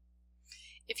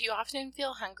If you often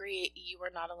feel hungry, you are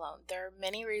not alone. There are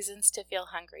many reasons to feel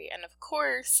hungry. And of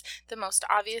course, the most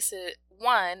obvious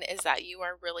one is that you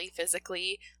are really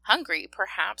physically hungry.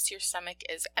 Perhaps your stomach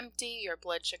is empty, your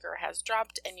blood sugar has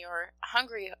dropped, and your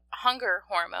hunger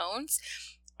hormones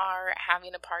are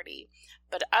having a party.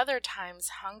 But other times,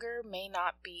 hunger may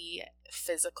not be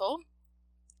physical.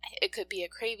 It could be a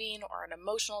craving or an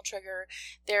emotional trigger.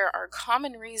 There are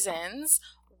common reasons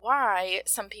why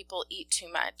some people eat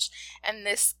too much, and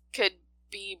this could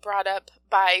be brought up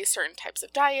by certain types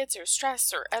of diets or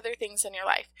stress or other things in your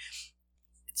life.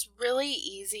 It's really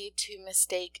easy to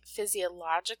mistake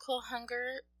physiological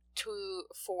hunger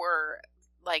for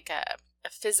like a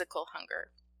physical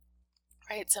hunger.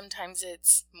 Right? Sometimes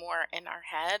it's more in our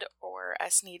head or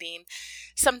us needing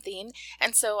something.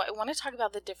 And so I want to talk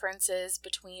about the differences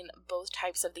between both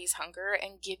types of these hunger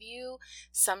and give you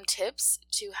some tips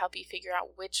to help you figure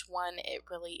out which one it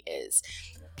really is.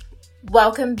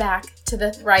 Welcome back to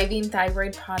the Thriving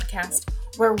Thyroid Podcast,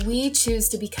 where we choose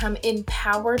to become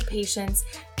empowered patients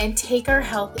and take our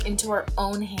health into our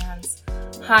own hands.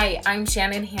 Hi, I'm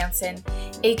Shannon Hansen,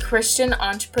 a Christian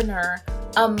entrepreneur,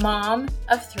 a mom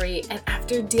of 3, and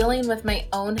after dealing with my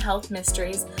own health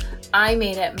mysteries, I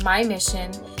made it my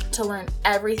mission to learn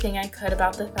everything I could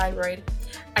about the thyroid.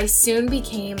 I soon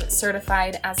became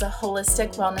certified as a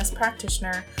holistic wellness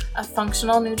practitioner, a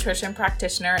functional nutrition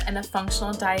practitioner, and a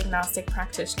functional diagnostic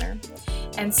practitioner,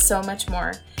 and so much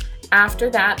more. After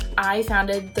that, I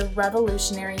founded the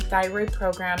revolutionary thyroid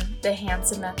program, the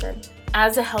Hansen Method.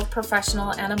 As a health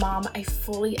professional and a mom, I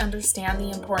fully understand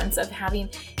the importance of having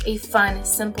a fun,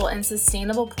 simple, and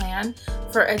sustainable plan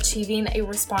for achieving a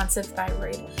responsive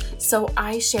thyroid. So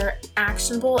I share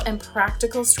actionable and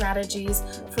practical strategies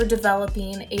for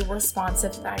developing a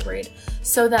responsive thyroid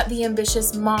so that the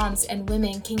ambitious moms and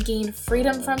women can gain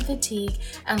freedom from fatigue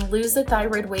and lose the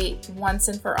thyroid weight once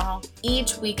and for all.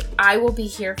 Each week, I will be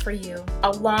here for you.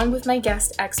 Along with my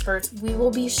guest experts, we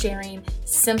will be sharing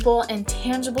simple and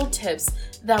tangible tips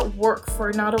that work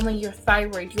for not only your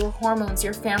thyroid, your hormones,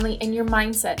 your family, and your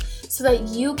mindset so that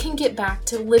you can get back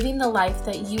to living the life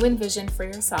that you envisioned for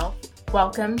yourself.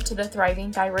 Welcome to the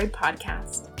Thriving Thyroid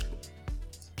Podcast.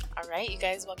 All right, you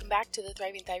guys, welcome back to the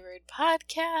Thriving Thyroid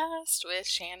Podcast with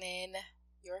Shannon,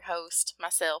 your host,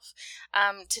 myself.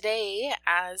 Today,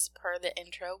 as per the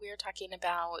intro, we are talking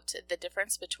about the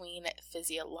difference between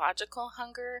physiological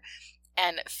hunger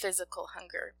and physical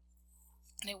hunger.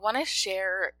 And I want to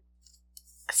share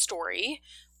a story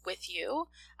with you.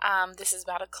 This is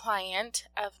about a client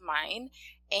of mine,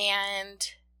 and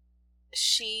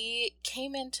she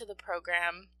came into the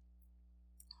program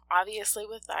obviously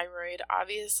with thyroid,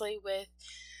 obviously with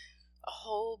a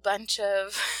whole bunch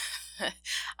of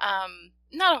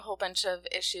not a whole bunch of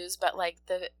issues, but like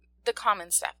the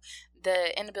common stuff.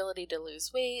 The inability to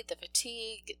lose weight, the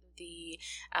fatigue, the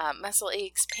muscle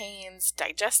aches, pains,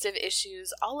 digestive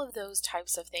issues, all of those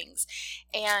types of things.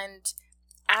 And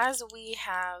as we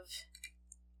have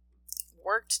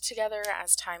worked together,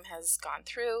 as time has gone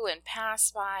through and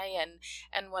passed by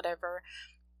and whatever,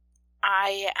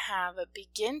 I have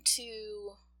begun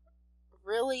to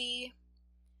really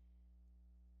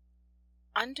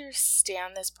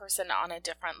understand this person on a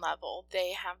different level.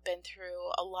 They have been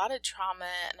through a lot of trauma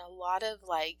and a lot of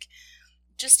like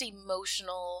just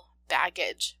emotional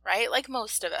baggage, right? Like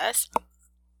most of us.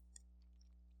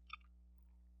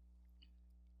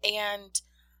 And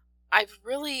I've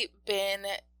really been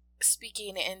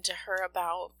speaking into her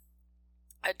about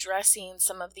addressing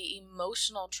some of the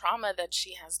emotional trauma that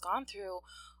she has gone through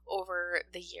over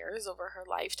the years, over her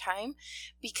lifetime,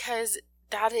 because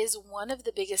that is one of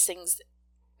the biggest things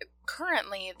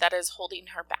currently that is holding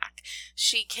her back.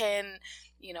 She can,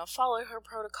 follow her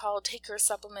protocol, take her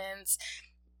supplements,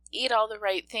 eat all the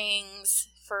right things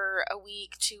for a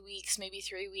week, 2 weeks, maybe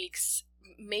 3 weeks,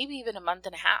 maybe even a month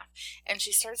and a half, and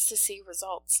she starts to see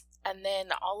results. And then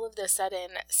all of a sudden,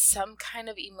 some kind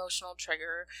of emotional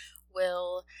trigger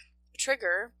will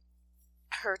trigger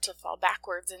her to fall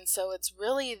backwards. And so it's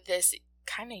really this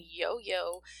kind of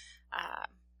yo-yo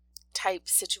type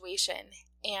situation.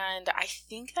 And I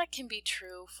think that can be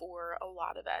true for a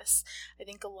lot of us. I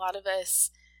think a lot of us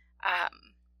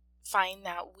find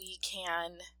that we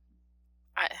can,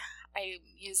 I'm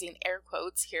using air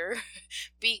quotes here,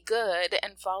 be good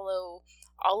and follow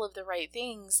all of the right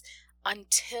things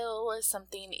until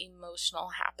something emotional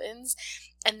happens.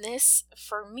 And this,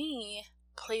 for me,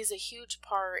 plays a huge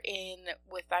part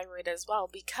with thyroid as well,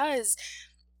 because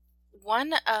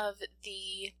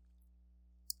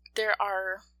there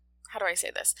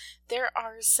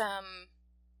are some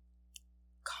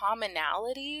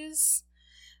commonalities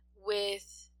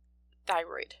with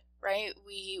thyroid, right?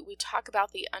 We talk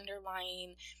about the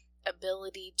underlying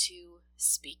ability to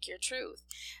speak your truth.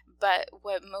 But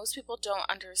what most people don't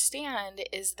understand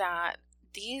is that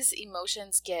these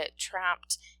emotions get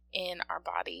trapped in our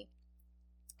body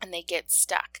and they get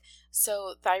stuck.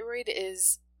 So thyroid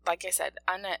is, like I said,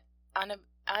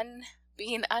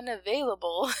 being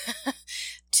unavailable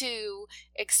to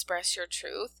express your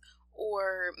truth,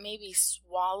 or maybe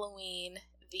swallowing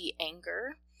the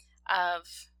anger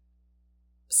of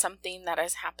something that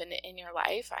has happened in your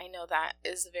life. I know that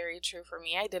is very true for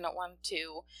me. I didn't want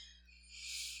to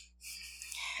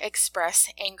express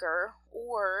anger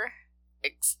or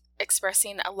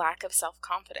expressing a lack of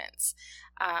self-confidence.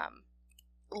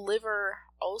 Liver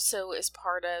also is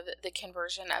part of the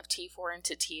conversion of T4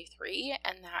 into T3,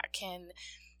 and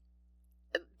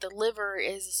the liver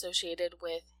is associated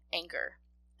with anger.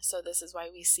 So this is why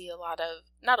we see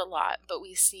not a lot, but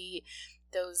we see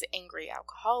those angry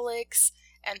alcoholics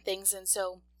and things. And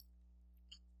so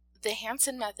the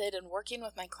Hansen method and working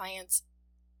with my clients,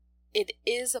 it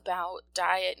is about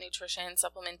diet, nutrition,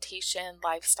 supplementation,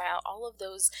 lifestyle, all of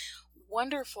those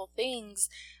wonderful things,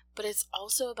 but it's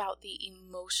also about the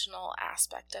emotional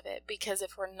aspect of it. Because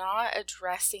if we're not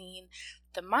addressing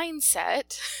the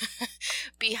mindset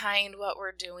behind what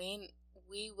we're doing,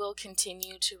 we will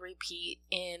continue to repeat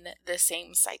in the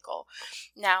same cycle.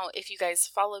 Now, if you guys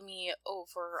follow me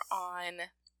over on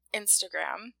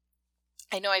Instagram,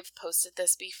 I know I've posted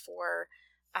this before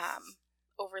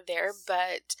over there,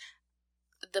 but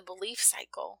the belief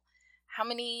cycle, I'm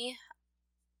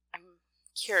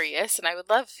curious and I would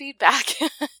love feedback.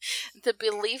 The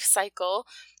belief cycle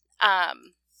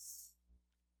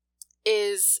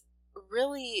is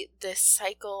really this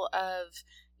cycle of,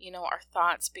 our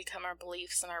thoughts become our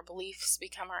beliefs, and our beliefs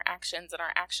become our actions, and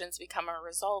our actions become our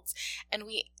results. And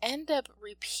we end up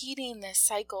repeating this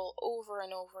cycle over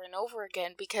and over and over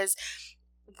again because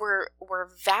we're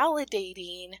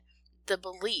validating the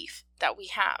belief that we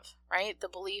have, right? The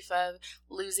belief of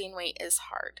losing weight is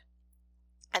hard.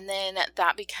 And then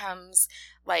that becomes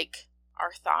like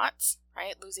our thoughts,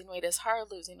 right? Losing weight is hard.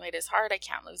 I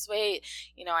can't lose weight.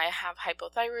 I have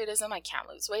hypothyroidism. I can't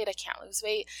lose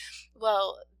weight.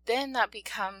 Well, then that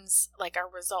becomes like our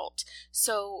result.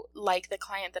 So like the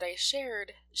client that I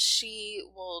shared, she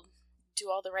will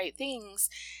do all the right things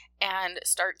and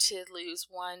start to lose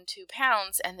 1-2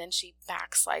 pounds, and then she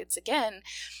backslides again,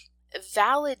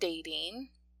 validating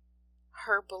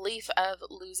her belief of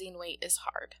losing weight is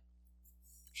hard.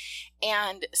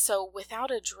 And so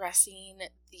without addressing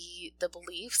the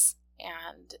beliefs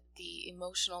and the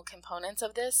emotional components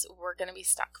of this, we're going to be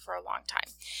stuck for a long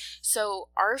time. So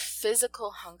our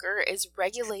physical hunger is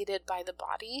regulated by the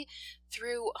body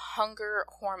through hunger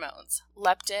hormones,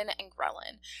 leptin and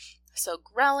ghrelin. So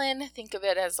ghrelin, think of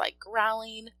it as like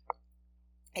growling.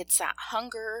 It's that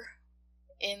hunger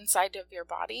inside of your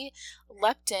body.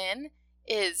 Leptin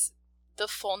is the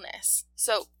fullness.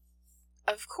 So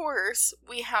of course,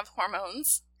 we have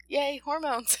hormones, yay,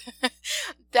 hormones,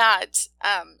 that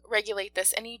regulate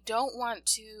this. And you don't want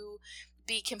to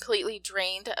be completely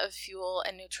drained of fuel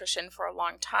and nutrition for a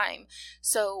long time.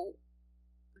 So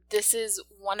this is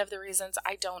one of the reasons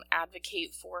I don't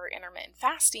advocate for intermittent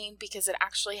fasting, because it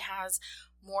actually has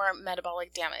more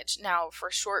metabolic damage. Now,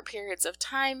 for short periods of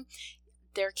time,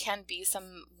 there can be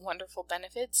some wonderful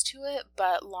benefits to it,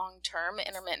 but long-term,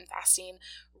 intermittent fasting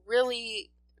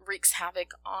really wreaks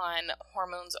havoc on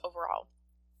hormones overall.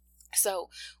 So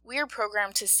we are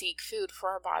programmed to seek food for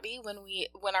our body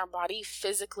when our body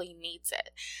physically needs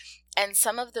it. And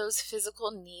some of those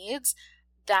physical needs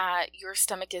that your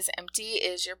stomach is empty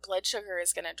is your blood sugar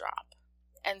is going to drop.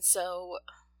 And so,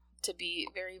 to be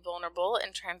very vulnerable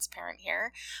and transparent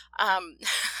here,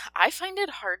 I find it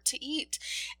hard to eat.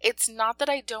 It's not that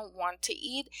I don't want to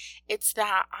eat, it's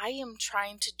that I am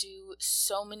trying to do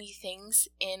so many things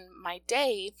in my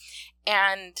day.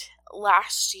 And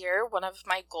last year, one of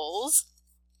my goals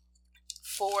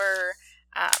for,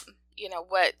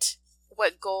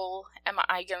 what goal am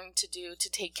I going to do to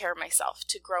take care of myself,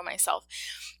 to grow myself?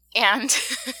 And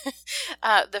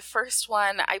the first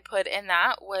one I put in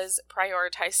that was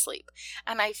prioritize sleep.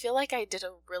 And I feel like I did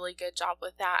a really good job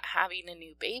with that, having a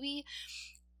new baby.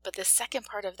 But the second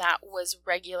part of that was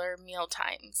regular meal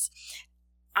times.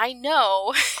 I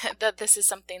know that this is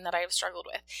something that I've struggled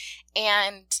with.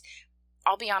 And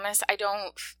I'll be honest,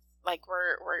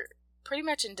 we're pretty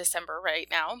much in December right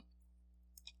now.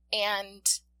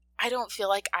 And I don't feel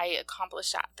like I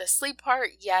accomplished that. The sleep part,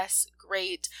 yes,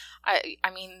 great. I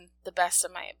mean, the best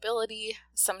of my ability.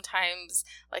 Sometimes,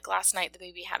 like last night, the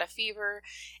baby had a fever,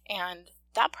 and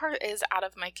that part is out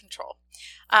of my control.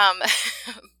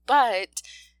 But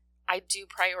I do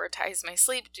prioritize my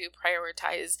sleep, do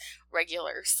prioritize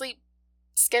regular sleep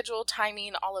schedule,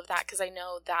 timing, all of that, because I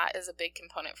know that is a big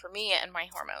component for me and my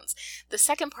hormones. The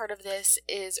second part of this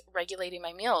is regulating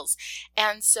my meals.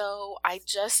 And so I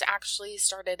just actually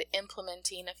started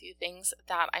implementing a few things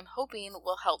that I'm hoping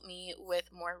will help me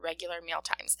with more regular meal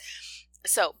times.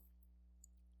 So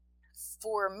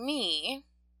for me,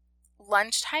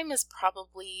 lunchtime is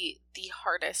probably the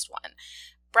hardest one.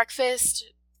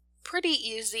 Breakfast, pretty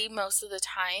easy most of the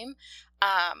time.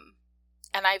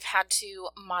 And I've had to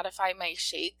modify my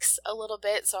shakes a little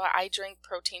bit. So I drink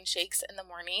protein shakes in the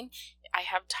morning. I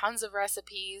have tons of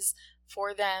recipes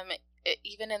for them.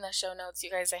 Even in the show notes,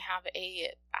 you guys, I have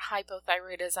a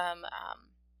hypothyroidism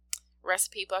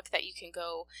recipe book that you can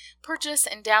go purchase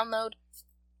and download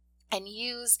and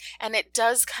use. And it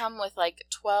does come with like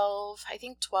 12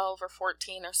 or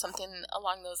 14 or something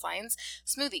along those lines,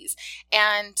 smoothies.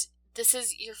 And this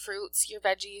is your fruits, your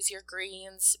veggies, your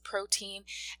greens, protein.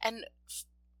 And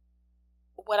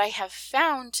what I have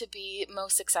found to be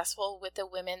most successful with the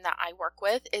women that I work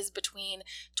with is between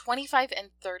 25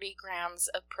 and 30 grams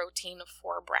of protein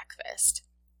for breakfast.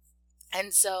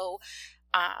 And so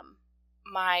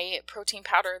my protein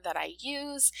powder that I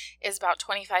use is about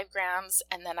 25 grams,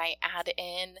 and then I add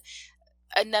in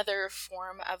another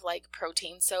form of like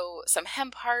protein. So some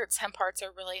hemp hearts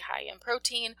are really high in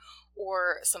protein,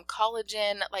 or some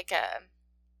collagen, like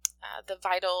the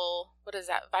vital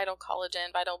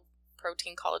collagen, vital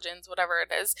protein collagens, whatever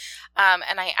it is.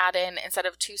 And I add in, instead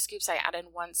of 2 scoops, I add in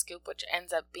 1 scoop, which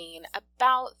ends up being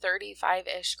about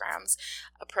 35-ish grams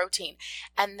of protein.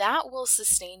 And that will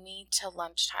sustain me to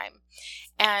lunchtime.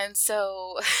 And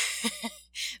so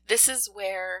this is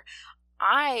where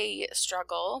I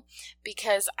struggle,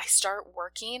 because I start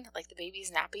working, like the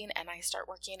baby's napping and I start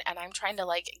working, and I'm trying to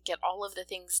like get all of the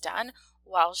things done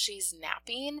while she's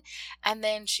napping. And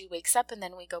then she wakes up, and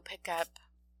then we go pick up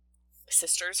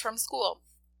sisters from school.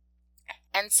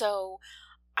 And so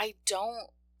I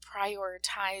don't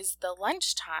prioritize the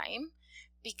lunchtime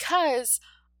because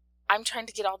I'm trying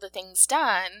to get all the things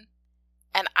done,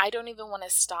 and I don't even want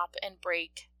to stop and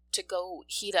break to go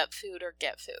heat up food or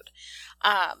get food.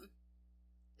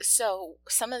 So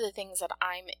some of the things that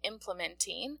I'm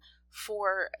implementing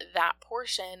for that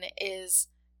portion is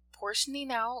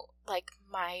portioning out like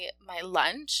my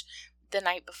lunch the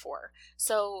night before.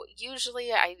 So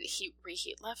usually I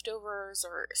reheat leftovers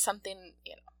or something,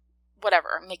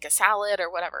 whatever, make a salad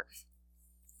or whatever.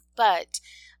 But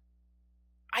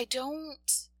I don't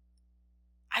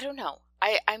know.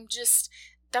 I'm just,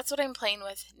 that's what I'm playing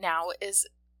with now, is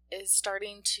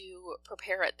starting to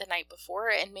prepare it the night before,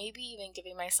 and maybe even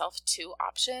giving myself 2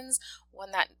 options,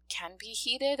 one that can be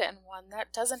heated and one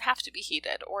that doesn't have to be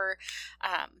heated, or,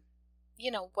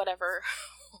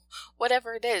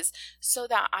 whatever it is, so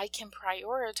that I can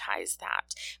prioritize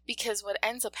that. Because what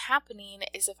ends up happening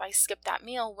is if I skip that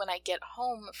meal when I get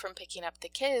home from picking up the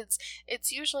kids,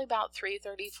 it's usually about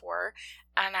 3:34,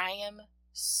 and I am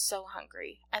so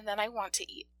hungry. And then I want to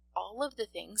eat all of the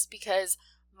things because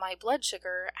my blood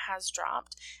sugar has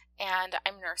dropped, and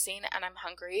I'm nursing, and I'm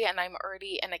hungry, and I'm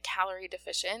already in a calorie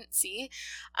deficiency.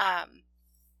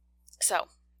 So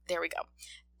there we go.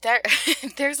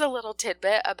 There's a little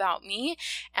tidbit about me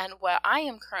and what I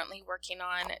am currently working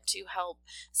on to help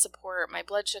support my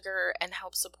blood sugar and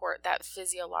help support that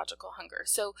physiological hunger.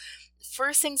 So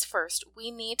first things first, we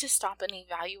need to stop and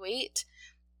evaluate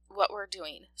what we're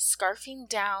doing. Scarfing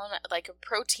down like a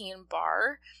protein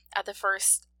bar at the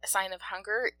first sign of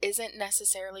hunger isn't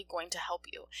necessarily going to help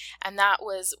you. And that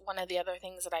was one of the other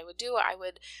things that I would do. I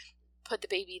would put the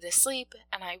baby to sleep,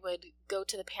 and I would go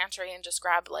to the pantry and just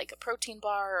grab like a protein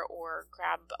bar or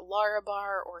grab a Lara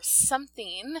bar or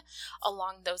something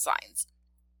along those lines,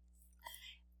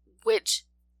 which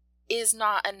is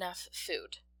not enough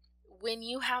food. When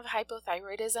you have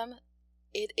hypothyroidism,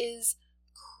 it is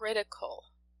critical.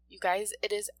 You guys,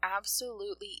 it is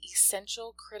absolutely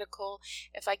essential, critical.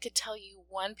 If I could tell you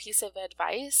one piece of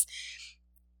advice,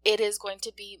 it is going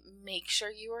to be make sure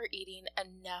you are eating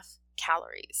enough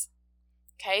calories.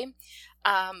 Okay?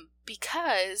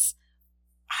 Because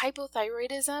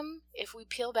hypothyroidism, if we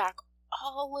peel back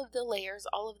all of the layers,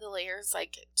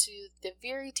 like to the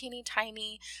very teeny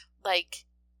tiny, like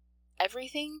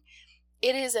everything,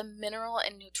 it is a mineral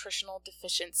and nutritional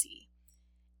deficiency.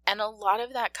 And a lot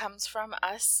of that comes from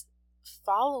us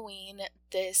following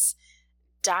this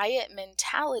diet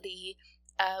mentality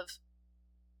of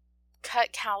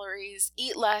cut calories,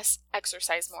 eat less,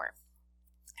 exercise more.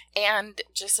 And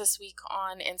just this week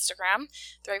on Instagram,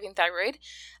 Thriving Thyroid,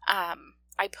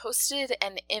 I posted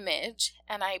an image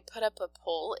and I put up a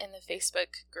poll in the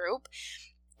Facebook group,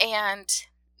 and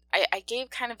I gave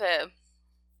kind of a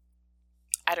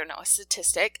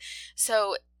statistic.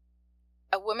 So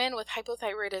a woman with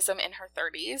hypothyroidism in her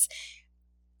 30s,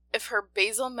 if her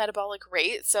basal metabolic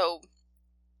rate, so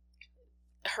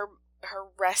her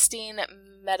resting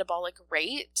metabolic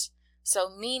rate, so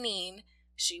meaning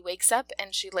she wakes up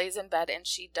and she lays in bed and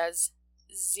she does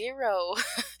zero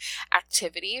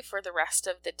activity for the rest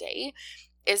of the day,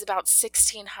 is about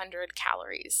 1,600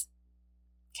 calories.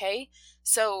 Okay?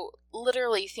 So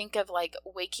literally think of like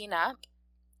waking up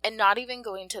and not even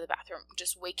going to the bathroom,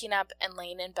 just waking up and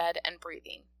laying in bed and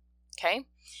breathing. Okay?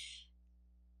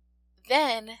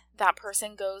 Then that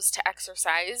person goes to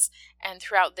exercise, and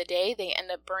throughout the day, they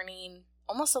end up burning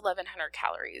almost 1,100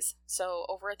 calories. So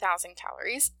over 1,000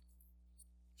 calories.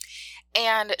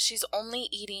 And she's only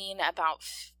eating about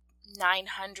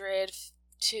 900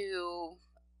 to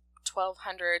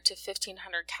 1,200 to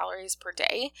 1,500 calories per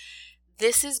day.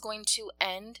 This is going to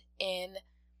end in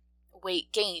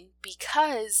weight gain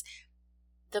because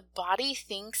the body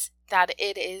thinks that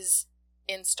it is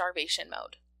in starvation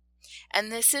mode.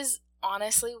 And this is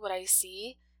honestly what I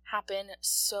see happen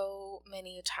so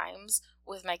many times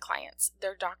with my clients.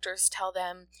 Their doctors tell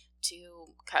them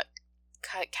to cut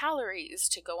calories,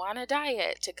 to go on a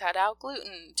diet, to cut out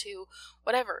gluten, to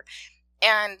whatever.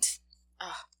 And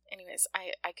anyways,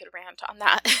 I could rant on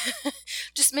that.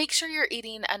 Just make sure you're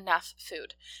eating enough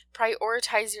food.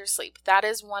 Prioritize your sleep. That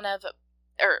is one of,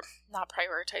 not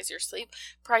prioritize your sleep.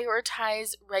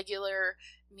 Prioritize regular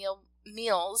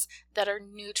meals that are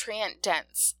nutrient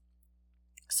dense.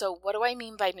 So what do I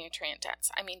mean by nutrient dense?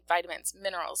 I mean vitamins,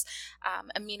 minerals,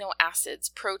 amino acids,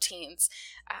 proteins,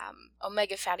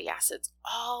 omega fatty acids,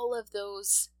 all of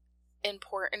those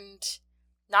important,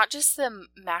 not just the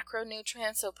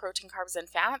macronutrients, so protein, carbs, and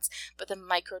fats, but the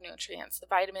micronutrients, the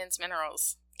vitamins,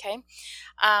 minerals, okay?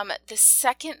 The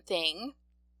second thing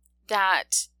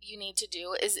that you need to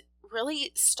do is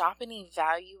really stop and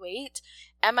evaluate,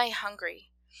 am I hungry?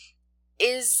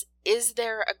 Is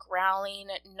there a growling,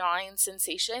 gnawing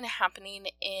sensation happening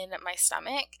in my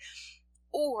stomach?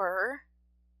 Or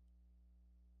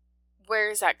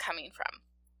where is that coming from?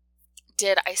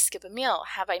 Did I skip a meal?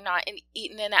 Have I not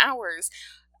eaten in hours?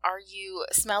 Are you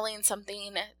smelling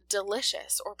something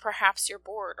delicious? Or perhaps you're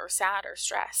bored or sad or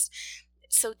stressed.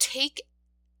 So take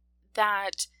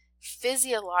that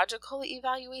physiological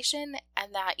evaluation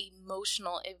and that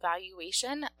emotional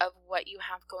evaluation of what you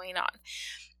have going on.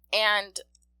 And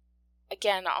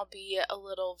again, I'll be a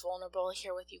little vulnerable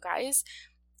here with you guys.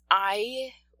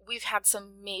 We've had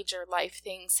some major life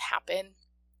things happen,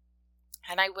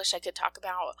 and I wish I could talk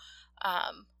about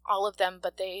all of them,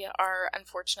 but they are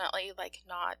unfortunately like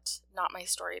not my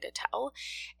story to tell.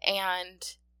 And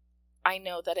I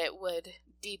know that it would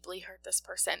deeply hurt this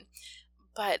person,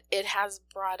 but it has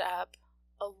brought up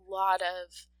a lot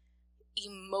of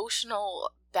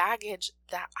emotional baggage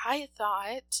that I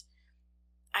thought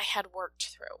I had worked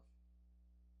through.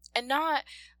 And not,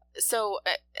 so,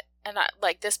 and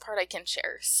like this part I can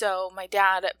share. So my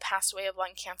dad passed away of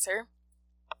lung cancer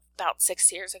about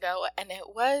 6 years ago, and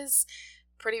it was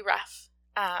pretty rough.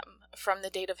 From the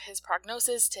date of his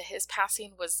prognosis to his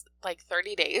passing was like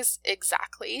 30 days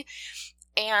exactly.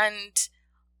 And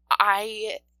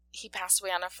he passed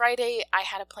away on a Friday. I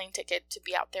had a plane ticket to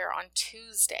be out there on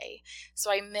Tuesday.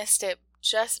 So I missed it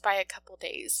just by a couple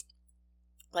days.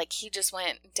 Like, he just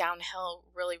went downhill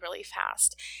really, really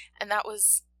fast. And that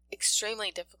was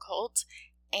extremely difficult.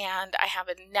 And I have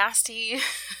a nasty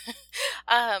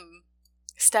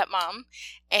stepmom,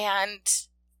 and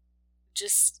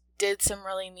just did some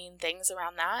really mean things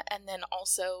around that. And then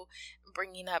also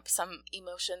bringing up some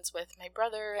emotions with my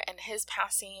brother and his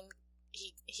passing.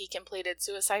 He completed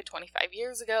suicide 25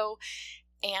 years ago.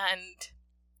 And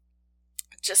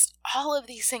just all of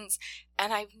these things.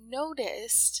 And I've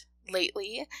noticed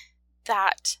lately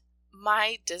that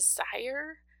my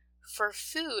desire for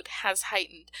food has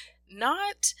heightened.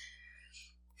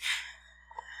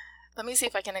 Let me see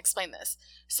if I can explain this.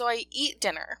 So I eat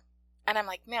dinner and I'm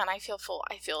like, man, I feel full.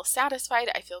 I feel satisfied.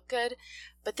 I feel good.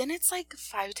 But then it's like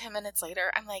 5-10 minutes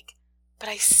later, I'm like, but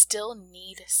I still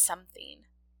need something,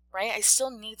 right? I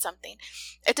still need something.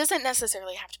 It doesn't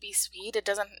necessarily have to be sweet. It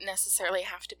doesn't necessarily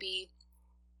have to be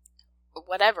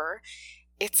whatever.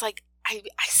 It's like, I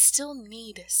still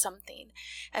need something.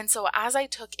 And so as I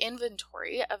took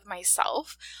inventory of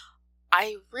myself,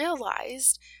 I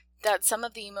realized that some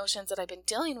of the emotions that I've been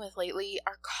dealing with lately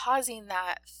are causing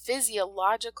that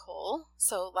physiological,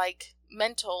 so like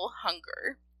mental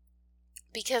hunger,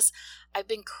 because I've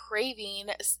been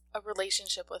craving a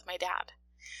relationship with my dad.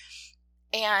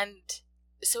 And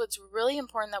so it's really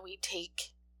important that we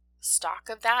take stock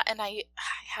of that. And I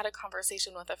had a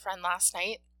conversation with a friend last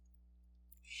night,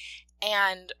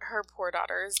 and her poor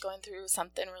daughter is going through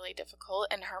something really difficult.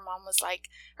 And her mom was like,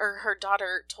 or her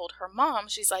daughter told her mom,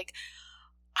 she's like,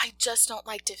 I just don't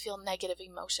like to feel negative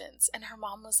emotions. And her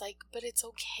mom was like, but it's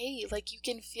okay. Like, you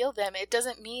can feel them. It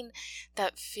doesn't mean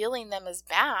that feeling them is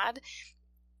bad.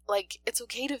 Like, it's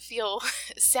okay to feel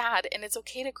sad, and it's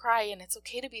okay to cry, and it's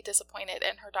okay to be disappointed.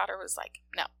 And her daughter was like,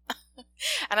 no.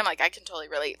 And I'm like, I can totally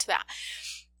relate to that.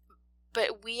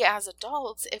 But we as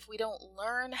adults, if we don't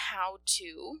learn how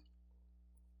to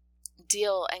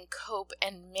deal and cope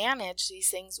and manage these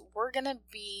things, we're going to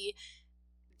be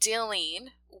dealing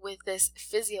with this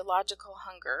physiological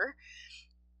hunger,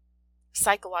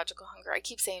 psychological hunger. I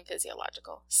keep saying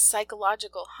physiological,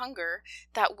 psychological hunger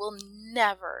that will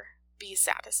never be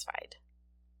satisfied.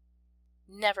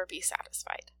 Never be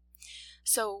satisfied.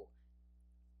 So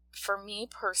for me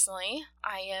personally,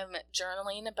 I am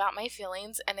journaling about my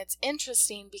feelings, and it's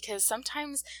interesting because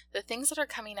sometimes the things that are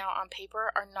coming out on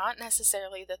paper are not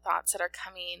necessarily the thoughts that are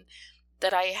coming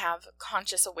that I have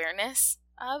conscious awareness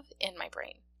of in my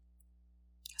brain.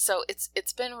 So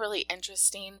it's been really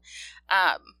interesting.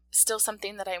 Still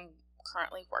something that I'm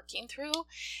currently working through,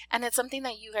 and it's something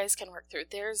that you guys can work through.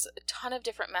 There's a ton of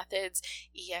different methods: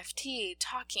 EFT,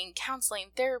 talking, counseling,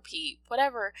 therapy,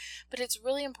 whatever. But it's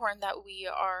really important that we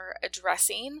are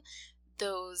addressing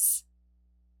those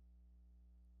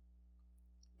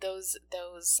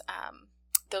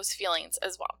feelings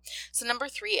as well. So number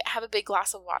 3, have a big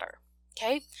glass of water.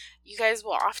 Okay, you guys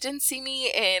will often see me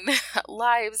in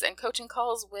lives and coaching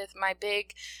calls with my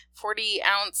big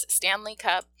 40-ounce Stanley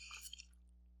cup,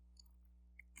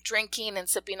 drinking and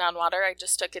sipping on water. I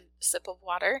just took a sip of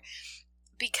water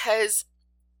because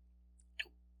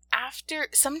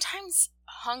sometimes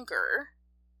hunger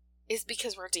is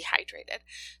because we're dehydrated.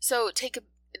 So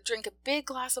drink a big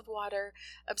glass of water,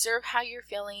 observe how you're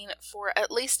feeling for at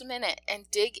least a minute,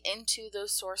 and dig into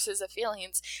those sources of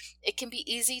feelings. It can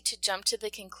be easy to jump to the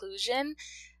conclusion,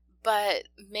 but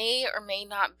may or may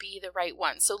not be the right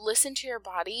one. So listen to your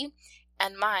body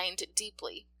and mind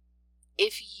deeply.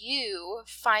 If you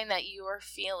find that you are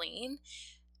feeling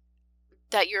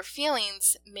that your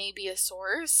feelings may be a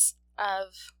source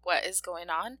of what is going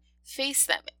on, face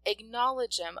them,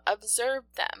 acknowledge them, observe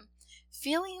them.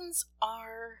 Feelings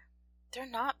they're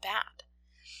not bad.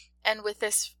 And with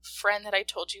this friend that I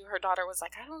told you, her daughter was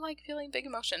like, I don't like feeling big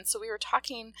emotions. So we were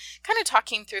talking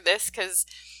through this because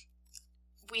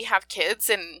we have kids,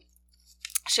 and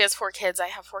she has 4 kids. I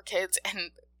have 4 kids.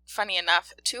 And funny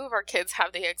enough, 2 of our kids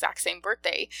have the exact same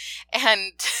birthday.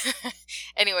 And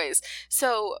anyways,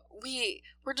 so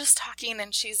we're just talking,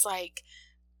 and she's like,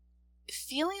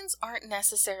 feelings aren't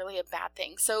necessarily a bad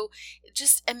thing. So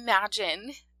just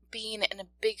imagine being in a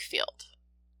big field,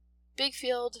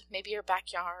 maybe your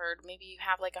backyard, maybe you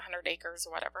have like 100 acres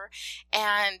or whatever,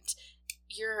 and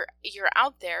you're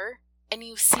out there and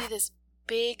you see this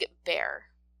big bear,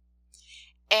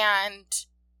 and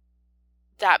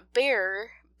that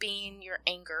bear being your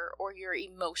anger or your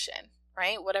emotion,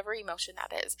 right? Whatever emotion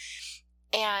that is.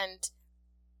 And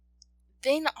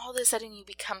then all of a sudden you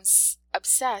become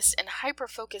obsessed and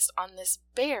hyper-focused on this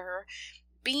bear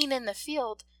being in the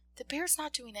field. The bear's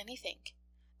not doing anything.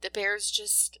 The bear's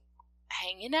just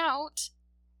hanging out,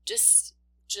 just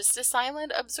a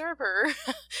silent observer.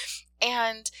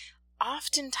 And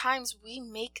oftentimes we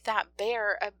make that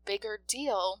bear a bigger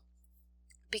deal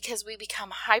because we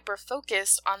become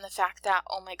hyper-focused on the fact that,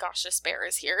 oh my gosh, this bear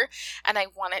is here and I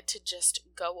want it to just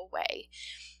go away.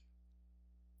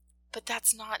 But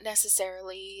that's not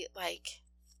necessarily like,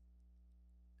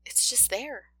 it's just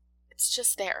there. It's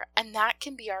just there. And that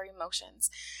can be our emotions.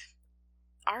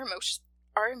 Our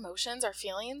emotions, our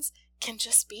feelings can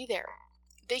just be there.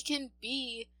 They can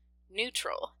be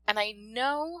neutral. And I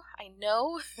know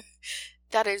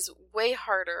that is way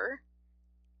harder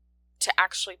to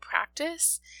actually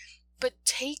practice, but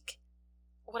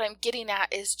what I'm getting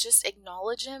at is just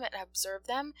acknowledge them and observe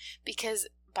them, because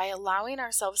by allowing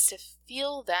ourselves to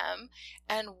feel them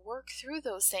and work through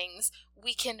those things,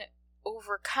 we can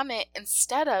overcome it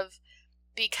instead of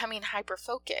becoming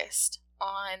hyper-focused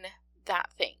on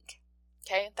that thing,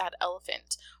 okay? That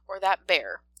elephant or that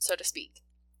bear, so to speak.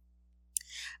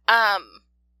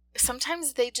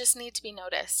 Sometimes they just need to be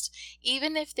noticed.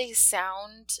 Even if they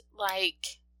sound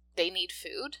like they need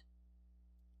food,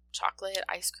 chocolate,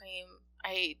 ice cream.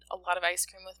 I ate a lot of ice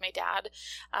cream with my dad.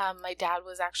 My dad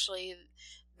was actually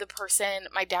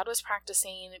my dad was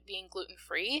practicing being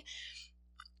gluten-free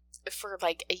for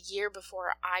like a year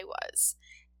before I was.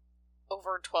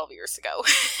 over 12 years ago.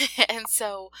 And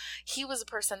so he was a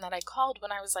person that I called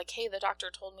when I was like, hey, the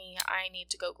doctor told me I need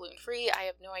to go gluten-free. I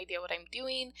have no idea what I'm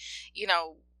doing.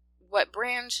 What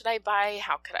brand should I buy?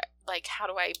 How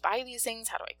do I buy these things?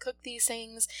 How do I cook these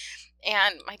things?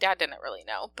 And my dad didn't really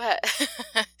know, but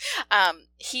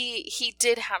he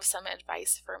did have some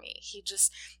advice for me. He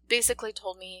just basically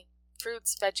told me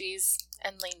fruits, veggies,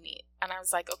 and lean meat. And I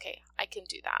was like, okay, I can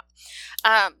do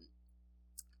that.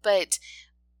 But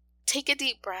take a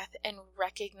deep breath and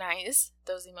recognize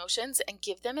those emotions and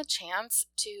give them a chance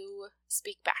to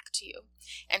speak back to you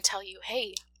and tell you,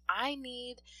 hey, I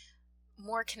need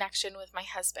more connection with my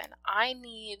husband. I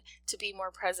need to be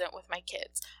more present with my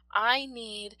kids. I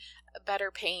need a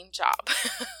better paying job,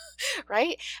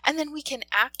 right? And then we can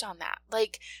act on that.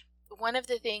 Like, one of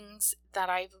the things that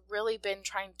I've really been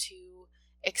trying to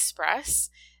express,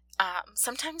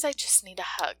 sometimes I just need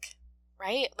a hug,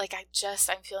 right? Like,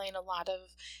 I'm feeling a lot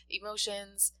of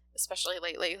emotions, especially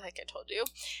lately, like I told you.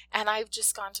 And I've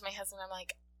just gone to my husband. I'm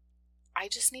like, I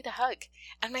just need a hug.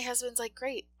 And my husband's like,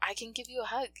 great, I can give you a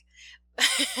hug.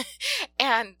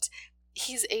 And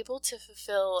he's able to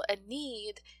fulfill a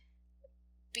need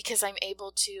because I'm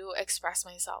able to express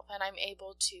myself and I'm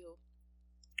able to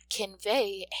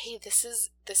convey, hey, this is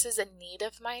a need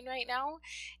of mine right now.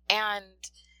 And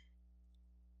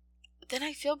then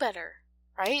I feel better,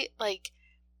 right? Like,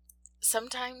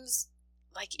 sometimes,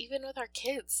 like, even with our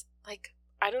kids, like,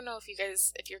 I don't know if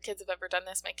your kids have ever done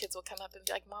this. My kids will come up and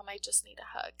be like, Mom, I just need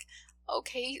a hug.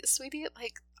 Okay, sweetie,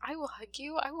 like, I will hug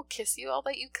you. I will kiss you. I'll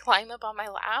let you climb up on my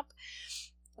lap.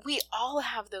 We all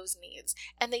have those needs,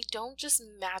 and they don't just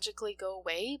magically go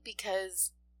away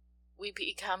because we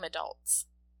become adults.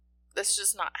 That's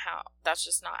just not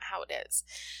how it is.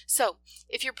 So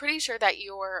if you're pretty sure that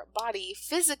your body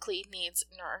physically needs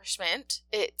nourishment,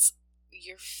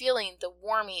 you're feeling the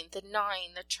warming, the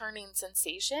gnawing, the churning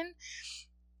sensation,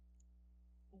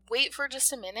 wait for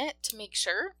just a minute to make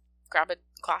sure, grab a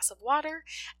glass of water,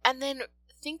 and then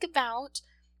think about,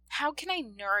 how can I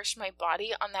nourish my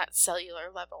body on that cellular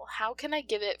level? How can I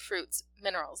give it fruits,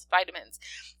 minerals, vitamins,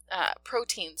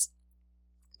 proteins,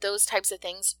 those types of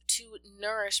things to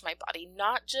nourish my body,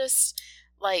 not just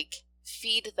like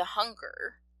feed the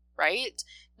hunger, right?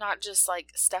 Not just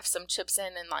like stuff some chips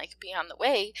in and like be on the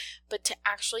way, but to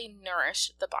actually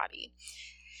nourish the body.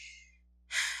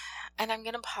 And I'm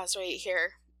going to pause right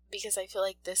here because I feel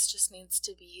like this just needs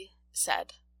to be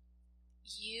said.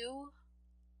 You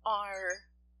are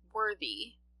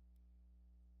worthy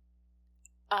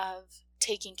of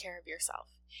taking care of yourself.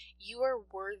 You are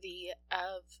worthy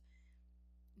of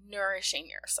nourishing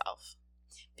yourself.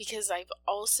 Because I've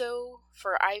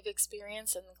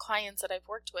experienced, and the clients that I've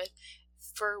worked with,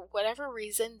 for whatever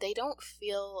reason, they don't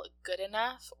feel good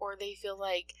enough, or they feel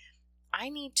like, I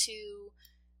need to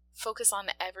focus on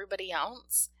everybody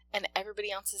else and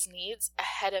everybody else's needs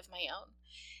ahead of my own.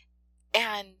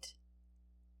 And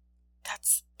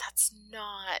that's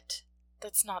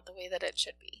not the way that it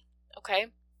should be. Okay?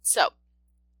 So,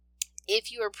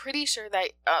 if you are pretty sure that,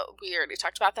 we already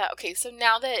talked about that. Okay, so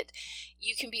now that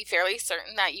you can be fairly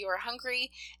certain that you are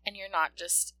hungry and you're not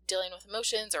just dealing with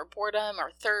emotions or boredom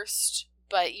or thirst,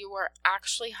 but you are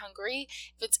actually hungry,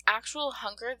 if it's actual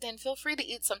hunger, then feel free to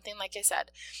eat something, like I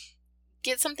said.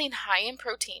 Get something high in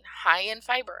protein, high in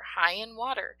fiber, high in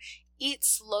water. Eat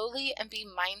slowly and be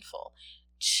mindful.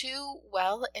 Chew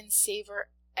well and savor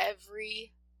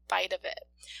every bite of it.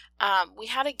 We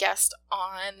had a guest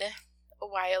on a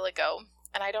while ago,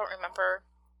 and I don't remember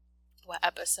what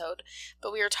episode,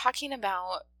 but we were talking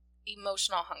about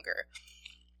emotional hunger.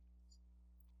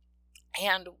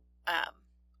 And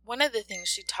one of the things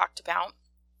she talked about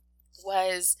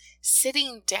was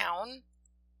sitting down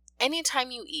anytime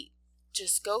you eat.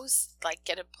 Just go, like,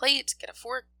 get a plate, get a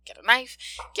fork, get a knife,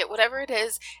 get whatever it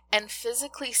is, and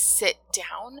physically sit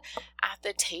down at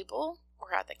the table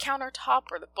or at the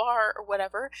countertop or the bar or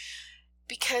whatever.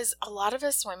 Because a lot of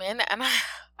us women, and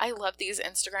I love these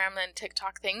Instagram and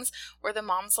TikTok things where the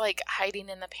mom's like hiding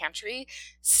in the pantry,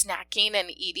 snacking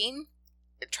and eating,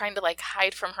 trying to like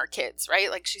hide from her kids, right?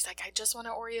 Like, she's like, I just want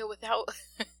an Oreo without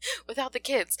the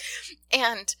kids.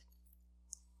 And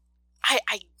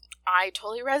I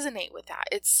totally resonate with that.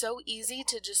 It's so easy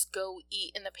to just go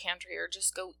eat in the pantry or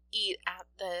just go eat at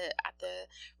the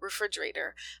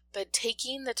refrigerator. But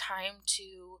taking the time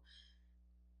to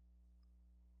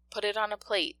put it on a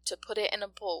plate, to put it in a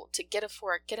bowl, to get a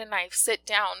fork, get a knife, sit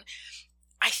down,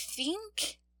 I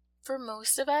think for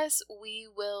most of us, we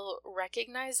will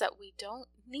recognize that we don't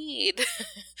need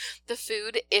the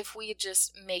food if we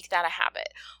just make that a habit.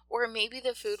 Or maybe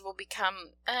the food will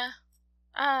become,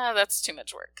 that's too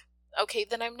much work. Okay,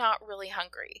 then I'm not really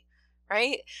hungry,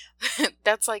 right?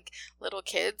 That's like little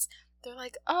kids. They're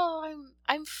like, oh,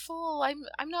 I'm full.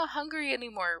 I'm not hungry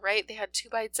anymore, right? They had 2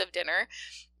 bites of dinner.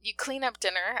 You clean up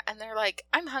dinner and they're like,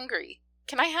 I'm hungry.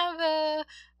 Can I have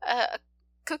a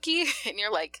cookie? And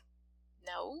you're like,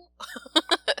 no,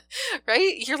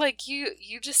 right? You're like, you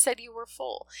just said you were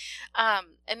full.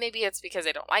 And maybe it's because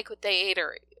they don't like what they ate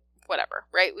or whatever,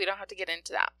 right? We don't have to get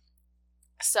into that.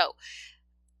 So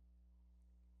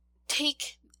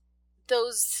take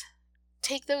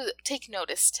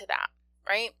notice to that,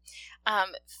 right?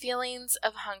 Feelings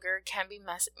of hunger can be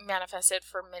manifested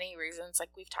for many reasons, like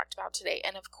we've talked about today.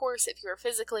 And of course, if you're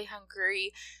physically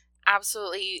hungry,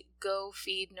 absolutely go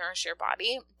feed, nourish your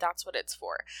body. That's what it's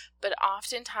for. But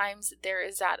oftentimes there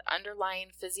is that underlying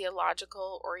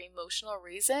physiological or emotional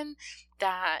reason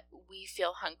that we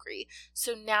feel hungry.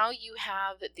 So now you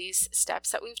have these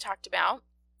steps that we've talked about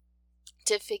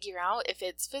to figure out if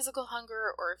it's physical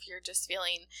hunger or if you're just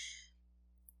feeling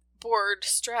bored,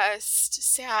 stressed,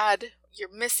 sad,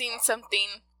 you're missing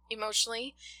something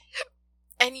emotionally.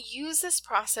 And use this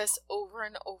process over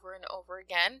and over and over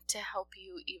again to help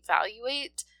you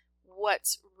evaluate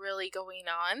what's really going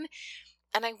on.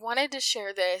 And I wanted to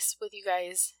share this with you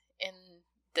guys in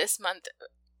this month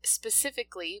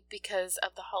specifically because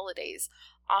of the holidays.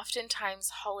 Oftentimes,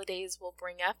 holidays will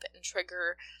bring up and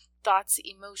trigger thoughts,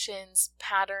 emotions,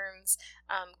 patterns,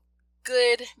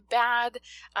 good, bad,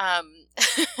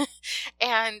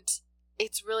 and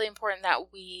it's really important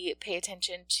that we pay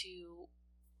attention to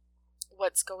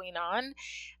what's going on.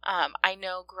 I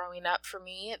know growing up for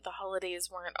me, the holidays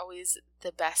weren't always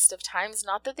the best of times.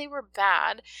 Not that they were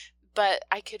bad, but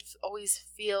I could always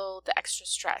feel the extra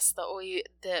stress,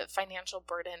 the financial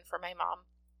burden for my mom.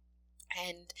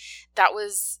 And that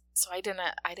was, so I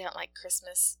didn't like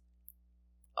Christmas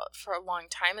for a long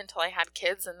time until I had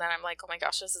kids, and then I'm like, oh my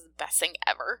gosh, this is the best thing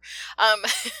ever.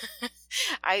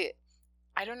 I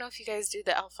don't know if you guys do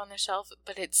the Elf on the Shelf,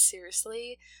 but it's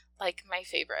seriously like my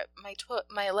favorite. My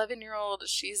 11-year-old,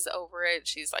 she's over it.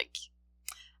 She's like,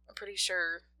 I'm pretty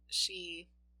sure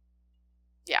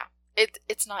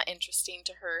it's not interesting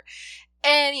to her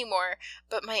anymore.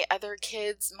 But my other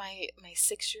kids, my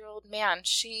 6-year-old, man,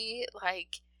 she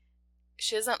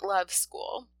doesn't love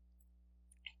school.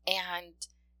 And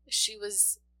she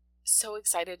was so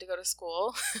excited to go to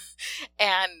school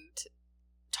and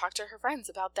talk to her friends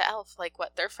about the elf, like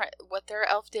what their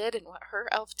elf did and what her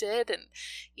elf did, and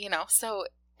so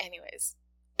anyways,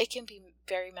 it can be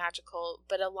very magical,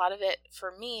 but a lot of it for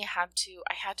me I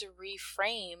had to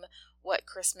reframe what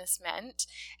Christmas meant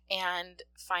and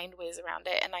find ways around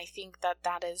it. And I think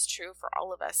that is true for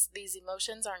all of us. These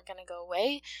emotions aren't going to go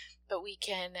away, but we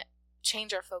can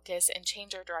change our focus and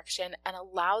change our direction and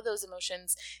allow those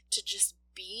emotions to just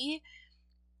be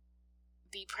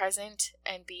present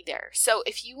and be there. So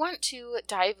if you want to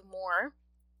dive more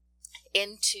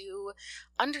into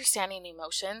understanding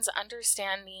emotions,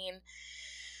 understanding,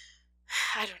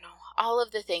 all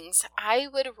of the things, I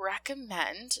would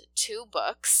recommend 2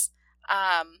 books,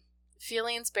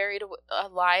 Feelings Buried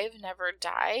Alive, Never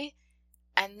Die,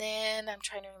 and then I'm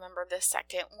trying to remember the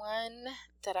second one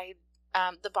that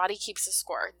The Body Keeps a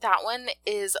Score. That one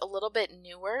is a little bit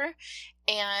newer,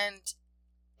 and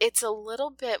it's a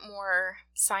little bit more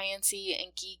sciencey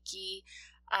and geeky.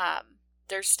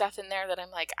 There's stuff in there that I'm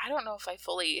like, I don't know if I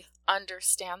fully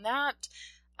understand that,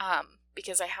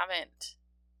 because I haven't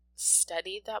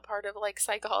studied that part of like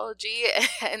psychology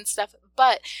and stuff,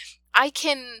 but I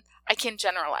can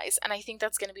generalize, and I think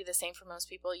that's going to be the same for most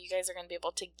people. You guys are going to be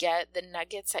able to get the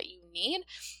nuggets that you need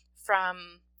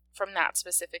from that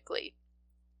specifically.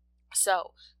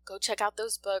 So go check out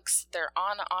those books. They're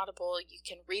on Audible. You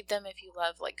can read them if you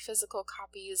love like physical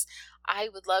copies. I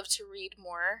would love to read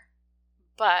more,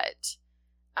 but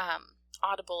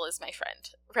Audible is my friend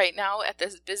right now at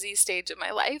this busy stage of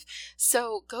my life.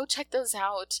 So go check those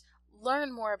out.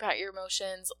 Learn more about your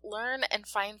emotions. Learn and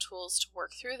find tools to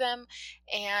work through them.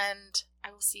 And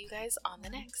I will see you guys on the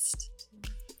next.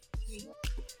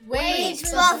 Wait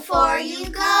before you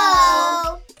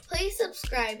go! Please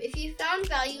subscribe if you found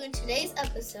value in today's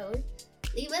episode.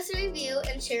 Leave us a review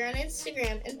and share on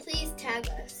Instagram, and please tag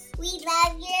us. We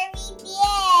love your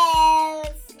reviews!